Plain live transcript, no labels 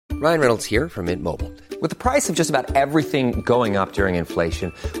Ryan Reynolds here from Mint Mobile. With the price of just about everything going up during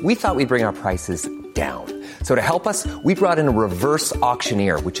inflation, we thought we'd bring our prices down. So to help us, we brought in a reverse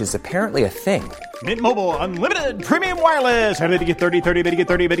auctioneer, which is apparently a thing. Mint Mobile Unlimited Premium Wireless. How to get 30, 30, bit to get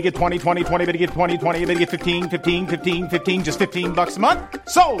 30, bit to get 20, 20, 20, bit to get 20, 20, bit to get 15, 15, 15, 15, just $15 a month?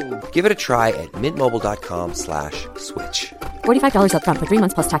 Sold! Give it a try at mintmobile.com/switch. $45 up front for 3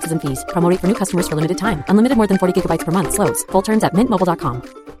 months plus taxes and fees. Promo rate for new customers for limited time. Unlimited more than 40 gigabytes per month. Slows full terms at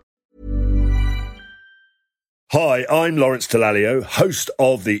mintmobile.com. Hi, I'm Lawrence Dallaglio, host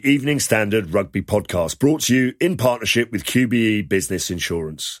of the Evening Standard Rugby Podcast, brought to you in partnership with QBE Business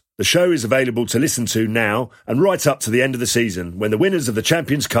Insurance. The show is available to listen to now and right up to the end of the season, when the winners of the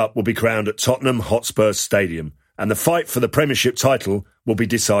Champions Cup will be crowned at Tottenham Hotspur Stadium, and the fight for the Premiership title will be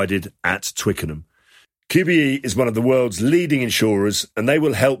decided at Twickenham. QBE is one of the world's leading insurers, and they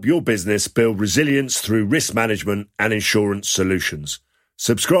will help your business build resilience through risk management and insurance solutions.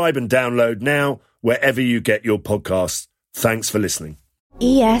 Subscribe and download now wherever you get your podcasts. Thanks for listening.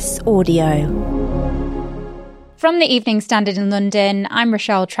 ES Audio. From the Evening Standard in London, I'm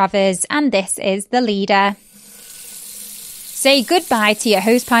Rochelle Travers, and this is The Leader. Say goodbye to your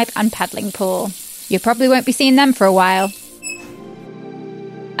hosepipe and paddling pool. You probably won't be seeing them for a while.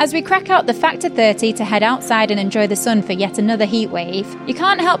 As we crack out the Factor 30 to head outside and enjoy the sun for yet another heat wave, you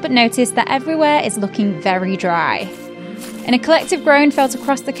can't help but notice that everywhere is looking very dry. In a collective groan felt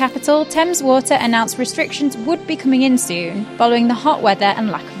across the capital, Thames Water announced restrictions would be coming in soon, following the hot weather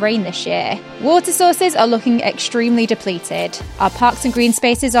and lack of rain this year. Water sources are looking extremely depleted. Our parks and green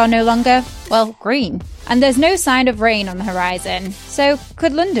spaces are no longer, well, green. And there's no sign of rain on the horizon. So,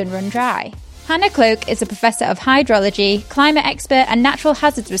 could London run dry? Hannah Cloak is a professor of hydrology, climate expert and natural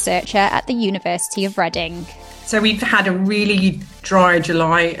hazards researcher at the University of Reading. So we've had a really dry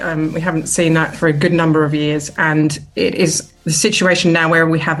July. We haven't seen that for a good number of years. And it is the situation now where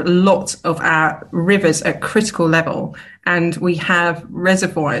we have lots of our rivers at critical level, and we have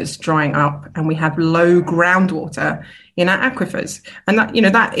reservoirs drying up, and we have low groundwater in our aquifers. And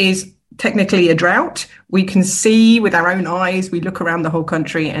that is technically a drought. We can see with our own eyes, we look around the whole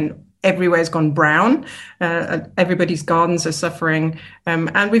country and everywhere's gone brown. Everybody's gardens are suffering,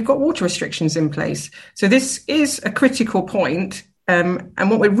 and we've got water restrictions in place. So this is a critical point. And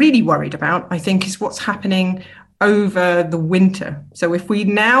what we're really worried about, I think, is what's happening over the winter. So if we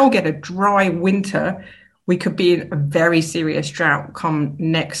now get a dry winter, we could be in a very serious drought come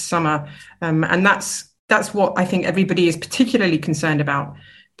next summer. And that's what I think everybody is particularly concerned about.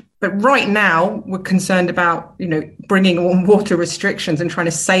 But right now, we're concerned about, bringing on water restrictions and trying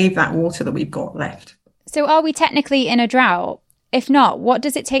to save that water that we've got left. So are we technically in a drought? If not, what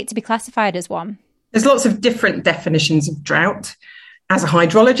does it take to be classified as one? There's lots of different definitions of drought. As a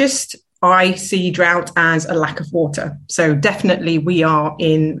hydrologist, I see drought as a lack of water. So definitely we are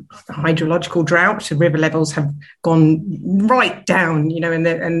in a hydrological drought. The river levels have gone right down,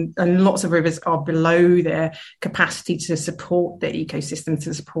 and lots of rivers are below their capacity to support the ecosystem,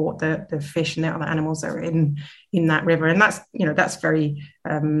 to support the fish and the other animals that are in that river. And that's very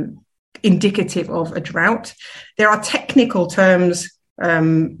indicative of a drought. There are technical terms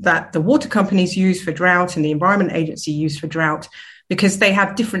that the water companies use for drought and the Environment Agency use for drought, because they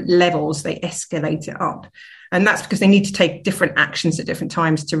have different levels, they escalate it up. And that's because they need to take different actions at different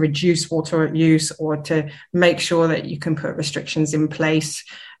times to reduce water use, or to make sure that you can put restrictions in place,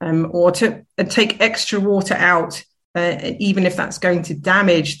 or to take extra water out, even if that's going to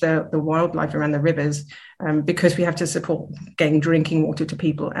damage the wildlife around the rivers, because we have to support getting drinking water to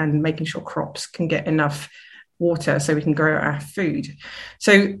people and making sure crops can get enough water so we can grow our food.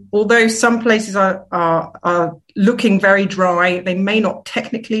 So although some places are looking very dry, they may not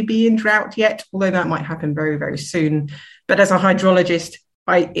technically be in drought yet, although that might happen very, very soon. But as a hydrologist,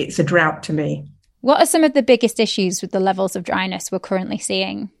 it's a drought to me. What are some of the biggest issues with the levels of dryness we're currently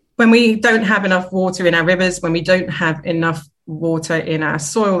seeing? When we don't have enough water in our rivers, when we don't have enough water in our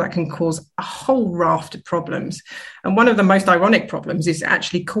soil, that can cause a whole raft of problems. And one of the most ironic problems is it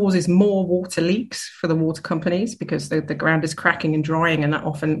actually causes more water leaks for the water companies, because the ground is cracking and drying, and that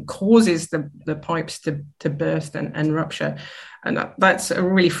often causes the pipes to burst and rupture. And that's a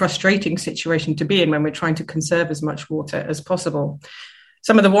really frustrating situation to be in when we're trying to conserve as much water as possible.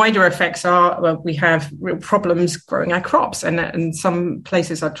 Some of the wider effects are, we have real problems growing our crops, and some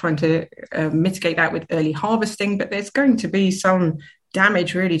places are trying to mitigate that with early harvesting, but there's going to be some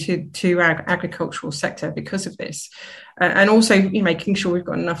damage really to our agricultural sector because of this. And also making sure we've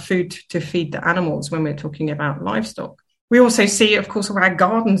got enough food to feed the animals when we're talking about livestock. We also see, of course, our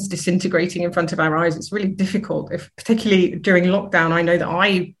gardens disintegrating in front of our eyes. It's really difficult, particularly during lockdown. I know that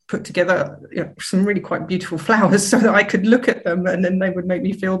I put together some really quite beautiful flowers so that I could look at them and then they would make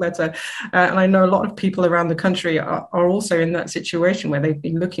me feel better. And I know a lot of people around the country are also in that situation where they've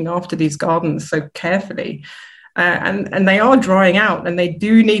been looking after these gardens so carefully. And they are drying out and they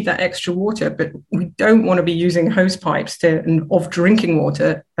do need that extra water, but we don't want to be using hose pipes of drinking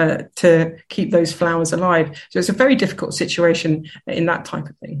water to keep those flowers alive. So it's a very difficult situation in that type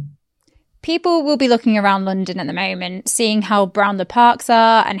of thing. People will be looking around London at the moment, seeing how brown the parks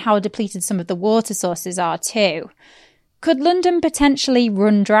are and how depleted some of the water sources are too. Could London potentially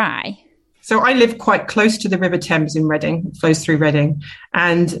run dry? So I live quite close to the River Thames in Reading. It flows through Reading.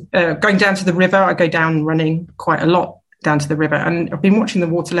 And going down to the river, I go down running quite a lot down to the river. And I've been watching the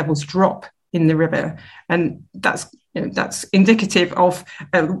water levels drop in the river. And that's indicative of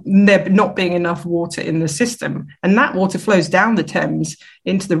there not being enough water in the system. And that water flows down the Thames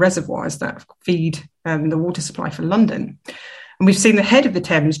into the reservoirs that feed the water supply for London. And we've seen the head of the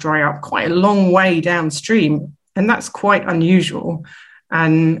Thames dry up quite a long way downstream. And that's quite unusual.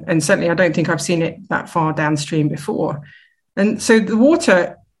 And certainly I don't think I've seen it that far downstream before. And so the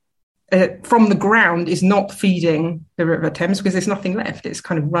water from the ground is not feeding the River Thames because there's nothing left. It's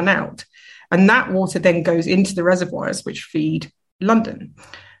kind of run out. And that water then goes into the reservoirs which feed London.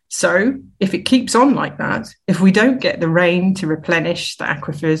 So if it keeps on like that, if we don't get the rain to replenish the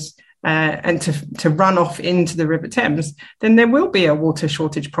aquifers and to run off into the River Thames, then there will be a water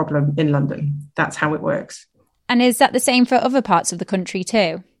shortage problem in London. That's how it works. And is that the same for other parts of the country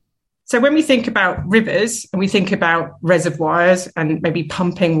too? So when we think about rivers and we think about reservoirs and maybe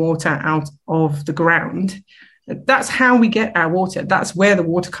pumping water out of the ground, that's how we get our water. That's where the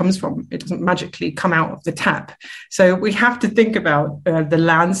water comes from. It doesn't magically come out of the tap. So we have to think about the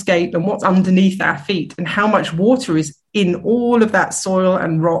landscape and what's underneath our feet and how much water is in all of that soil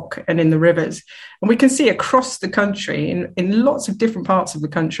and rock and in the rivers. And we can see across the country, in lots of different parts of the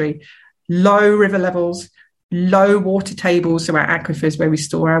country, low river levels, low water tables, so our aquifers where we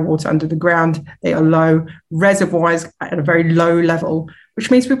store our water under the ground, they are low. Reservoirs at a very low level, which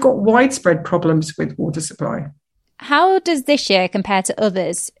means we've got widespread problems with water supply. How does this year compare to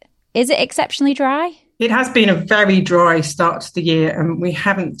others? Is it exceptionally dry? It has been a very dry start to the year, and we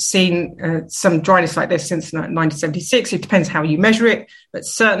haven't seen some dryness like this since 1976. It depends how you measure it, but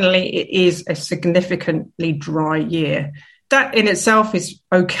certainly it is a significantly dry year. That in itself is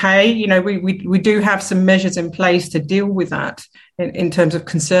okay. You know, we do have some measures in place to deal with that in terms of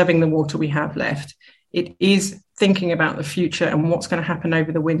conserving the water we have left. It is thinking about the future and what's going to happen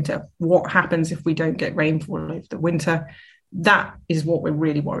over the winter. What happens if we don't get rainfall over the winter? That is what we're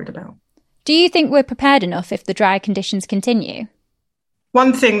really worried about. Do you think we're prepared enough if the dry conditions continue?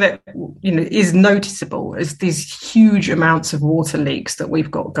 One thing that is noticeable is these huge amounts of water leaks that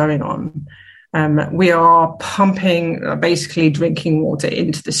we've got going on. We are pumping basically drinking water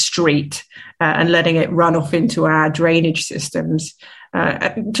into the street and letting it run off into our drainage systems. So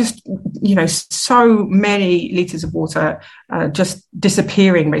many litres of water just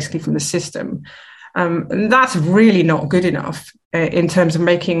disappearing basically from the system. And that's really not good enough in terms of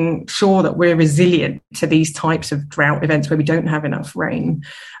making sure that we're resilient to these types of drought events where we don't have enough rain.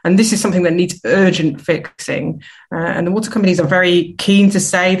 And this is something that needs urgent fixing. And the water companies are very keen to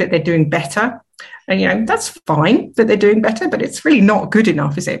say that they're doing better. And, that's fine that they're doing better, but it's really not good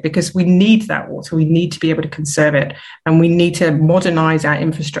enough, is it? Because we need that water. We need to be able to conserve it. And we need to modernise our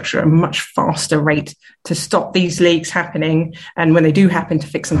infrastructure at a much faster rate to stop these leaks happening. And when they do happen, to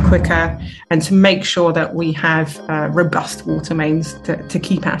fix them quicker and to make sure that we have robust water mains to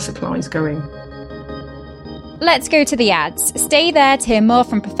keep our supplies going. Let's go to the ads. Stay there to hear more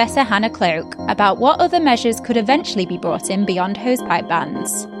from Professor Hannah Cloak about what other measures could eventually be brought in beyond hosepipe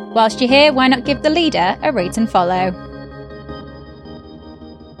bans. Whilst you're here, why not give The Leader a rate and follow?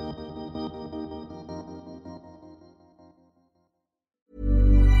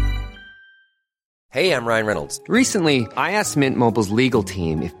 Hey, I'm Ryan Reynolds. Recently, I asked Mint Mobile's legal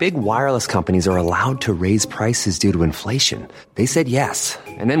team if big wireless companies are allowed to raise prices due to inflation. They said yes.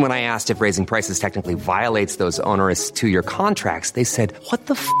 And then when I asked if raising prices technically violates those onerous 2-year contracts, they said, "What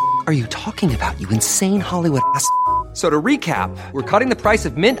the f*** are you talking about, you insane Hollywood ass?" So to recap, we're cutting the price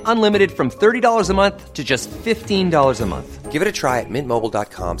of Mint Unlimited from $30 a month to just $15 a month. Give it a try at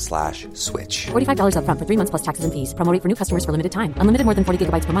mintmobile.com/switch. $45 up front for 3 months plus taxes and fees. Promo rate for new customers for limited time. Unlimited more than 40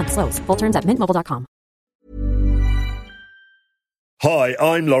 gigabytes per month. Slows full terms at mintmobile.com. Hi,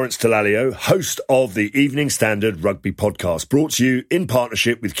 I'm Lawrence Dallaglio, host of the Evening Standard Rugby Podcast, brought to you in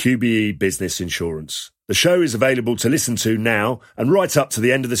partnership with QBE Business Insurance. The show is available to listen to now and right up to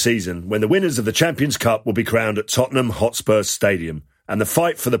the end of the season, when the winners of the Champions Cup will be crowned at Tottenham Hotspur Stadium and the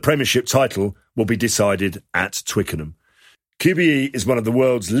fight for the Premiership title will be decided at Twickenham. QBE is one of the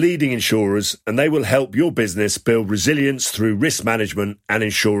world's leading insurers, and they will help your business build resilience through risk management and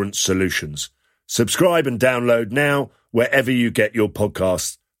insurance solutions. Subscribe and download now wherever you get your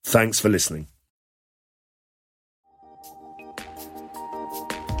podcasts. Thanks for listening.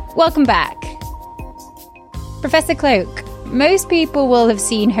 Welcome back. Professor Cloak, most people will have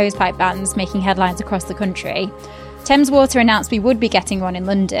seen hosepipe bans making headlines across the country. Thames Water announced we would be getting one in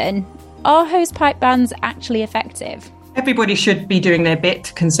London. Are hosepipe bans actually effective? Everybody should be doing their bit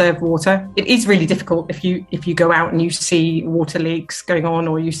to conserve water. It is really difficult if you go out and you see water leaks going on,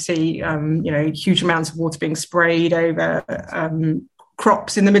 or you see huge amounts of water being sprayed over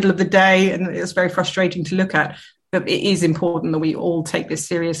crops in the middle of the day, and it's very frustrating to look at. But it is important that we all take this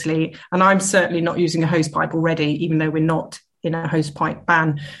seriously. And I'm certainly not using a hosepipe already, even though we're not in a hosepipe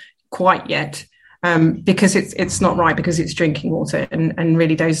ban quite yet. Because it's not right, because it's drinking water, and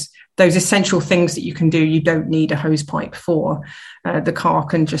really those essential things that you can do, you don't need a hose pipe for. The car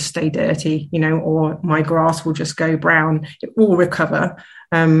can just stay dirty, or my grass will just go brown. It will recover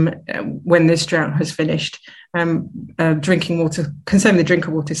when this drought has finished. Drinking water, conserving the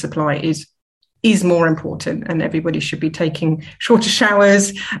drinking water supply is more important, and everybody should be taking shorter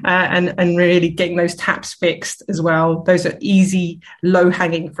showers and really getting those taps fixed as well. Those are easy,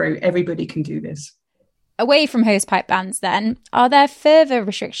 low-hanging fruit. Everybody can do this. Away from hosepipe bans then, are there further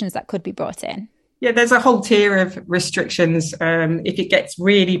restrictions that could be brought in? Yeah, there's a whole tier of restrictions. If it gets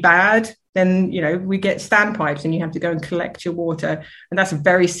really bad, then, we get standpipes and you have to go and collect your water. And that's a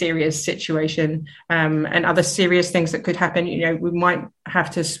very serious situation. And other serious things that could happen, we might have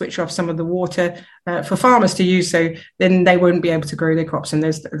to switch off some of the water for farmers to use. So then they won't be able to grow their crops. And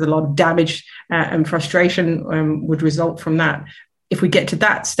there's a lot of damage and frustration would result from that. If we get to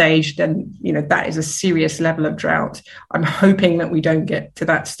that stage, then, that is a serious level of drought. I'm hoping that we don't get to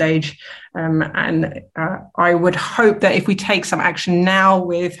that stage. And I would hope that if we take some action now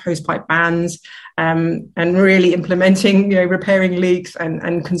with hosepipe bans and really implementing, repairing leaks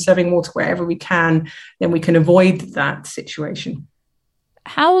and conserving water wherever we can, then we can avoid that situation.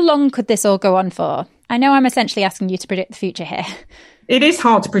 How long could this all go on for? I know I'm essentially asking you to predict the future here. It is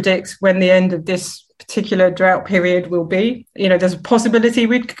hard to predict when the end of this particular drought period will be. There's a possibility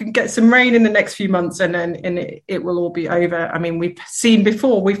we could get some rain in the next few months and then it will all be over. I mean, we've seen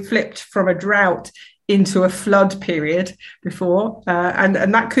before, we've flipped from a drought into a flood period before, and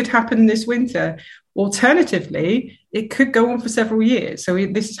that could happen this winter. Alternatively, it could go on for several years. So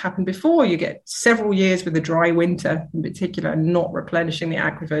this has happened before. You get several years with a dry winter in particular, not replenishing the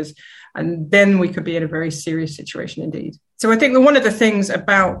aquifers. And then we could be in a very serious situation indeed. So I think that one of the things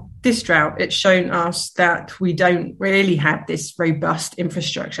about this drought, it's shown us that we don't really have this robust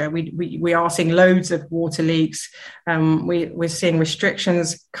infrastructure. We are seeing loads of water leaks. We're seeing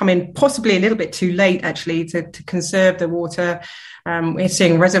restrictions come in possibly a little bit too late, actually, to conserve the water. We're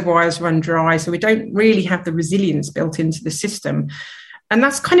seeing reservoirs run dry. So we don't really have the resilience built into the system. And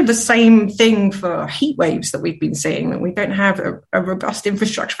that's kind of the same thing for heat waves that we've been seeing. We don't have a robust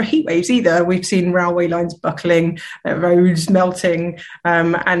infrastructure for heat waves either. We've seen railway lines buckling, roads melting,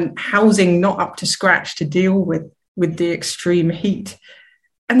 and housing not up to scratch to deal with the extreme heat.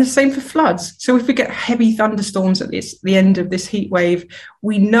 And the same for floods. So if we get heavy thunderstorms at the end of this heat wave,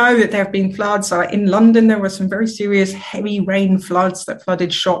 we know that there have been floods. In London, there were some very serious heavy rain floods that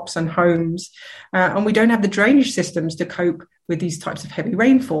flooded shops and homes. And we don't have the drainage systems to cope with these types of heavy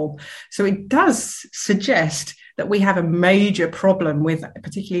rainfall. So it does suggest that we have a major problem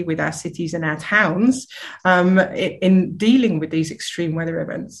particularly with our cities and our towns, in dealing with these extreme weather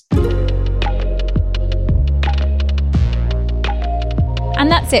events.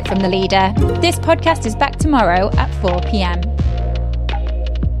 And that's it from The Leader. This podcast is back tomorrow at 4 p.m.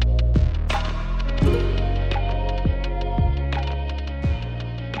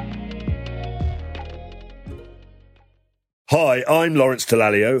 Hi, I'm Lawrence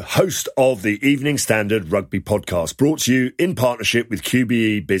Dallaglio, host of the Evening Standard Rugby Podcast, brought to you in partnership with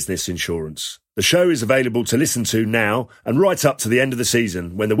QBE Business Insurance. The show is available to listen to now and right up to the end of the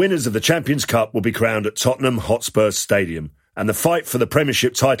season, when the winners of the Champions Cup will be crowned at Tottenham Hotspur Stadium and the fight for the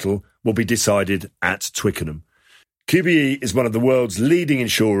Premiership title will be decided at Twickenham. QBE is one of the world's leading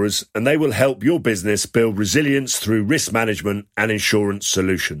insurers, and they will help your business build resilience through risk management and insurance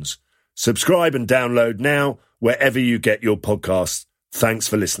solutions. Subscribe and download now wherever you get your podcasts. Thanks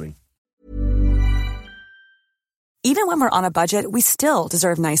for listening. Even when we're on a budget, we still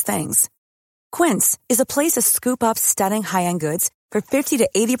deserve nice things. Quince is a place to scoop up stunning high-end goods for 50 to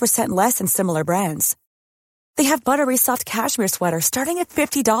 80% less than similar brands. They have buttery soft cashmere sweaters starting at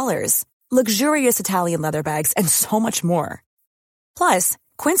 $50, luxurious Italian leather bags, and so much more. Plus,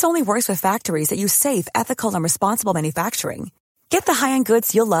 Quince only works with factories that use safe, ethical, and responsible manufacturing. Get the high-end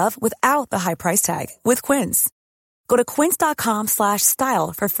goods you'll love without the high price tag with Quince. Go to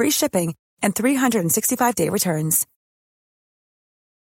quince.com/style for free shipping and 365-day returns.